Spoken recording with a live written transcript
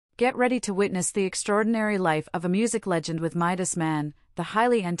Get ready to witness the extraordinary life of a music legend with Midas Man, the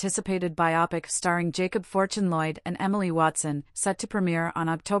highly anticipated biopic starring Jacob Fortune-Lloyd and Emily Watson, set to premiere on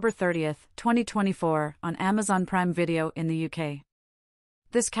October 30, 2024, on Amazon Prime Video in the UK.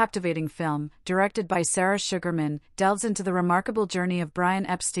 This captivating film, directed by Sarah Sugarman, delves into the remarkable journey of Brian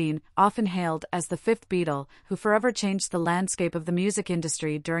Epstein, often hailed as the fifth Beatle, who forever changed the landscape of the music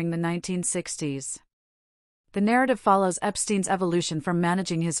industry during the 1960s. The narrative follows Epstein's evolution from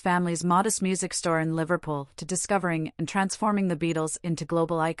managing his family's modest music store in Liverpool to discovering and transforming the Beatles into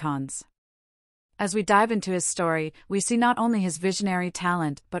global icons. As we dive into his story, we see not only his visionary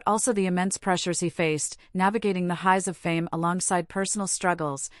talent but also the immense pressures he faced, navigating the highs of fame alongside personal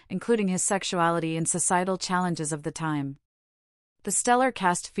struggles, including his sexuality and societal challenges of the time. The stellar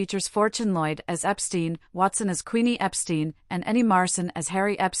cast features Fortune-Lloyd as Epstein, Watson as Queenie Epstein, and Eddie Marsan as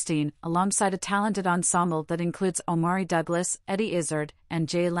Harry Epstein, alongside a talented ensemble that includes Omari Douglas, Eddie Izzard, and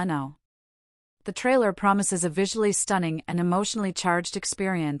Jay Leno. The trailer promises a visually stunning and emotionally charged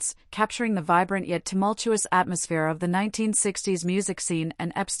experience, capturing the vibrant yet tumultuous atmosphere of the 1960s music scene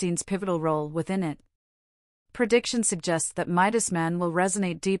and Epstein's pivotal role within it. Predictions suggest that Midas Man will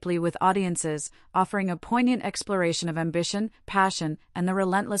resonate deeply with audiences, offering a poignant exploration of ambition, passion, and the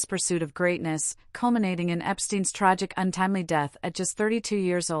relentless pursuit of greatness, culminating in Epstein's tragic untimely death at just 32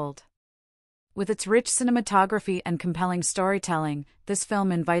 years old. With its rich cinematography and compelling storytelling, this film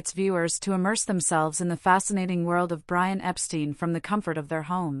invites viewers to immerse themselves in the fascinating world of Brian Epstein from the comfort of their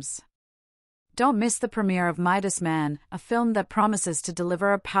homes. Don't miss the premiere of Midas Man, a film that promises to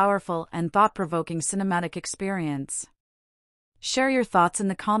deliver a powerful and thought-provoking cinematic experience. Share your thoughts in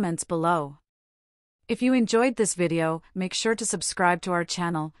the comments below. If you enjoyed this video, make sure to subscribe to our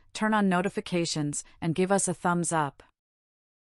channel, turn on notifications, and give us a thumbs up.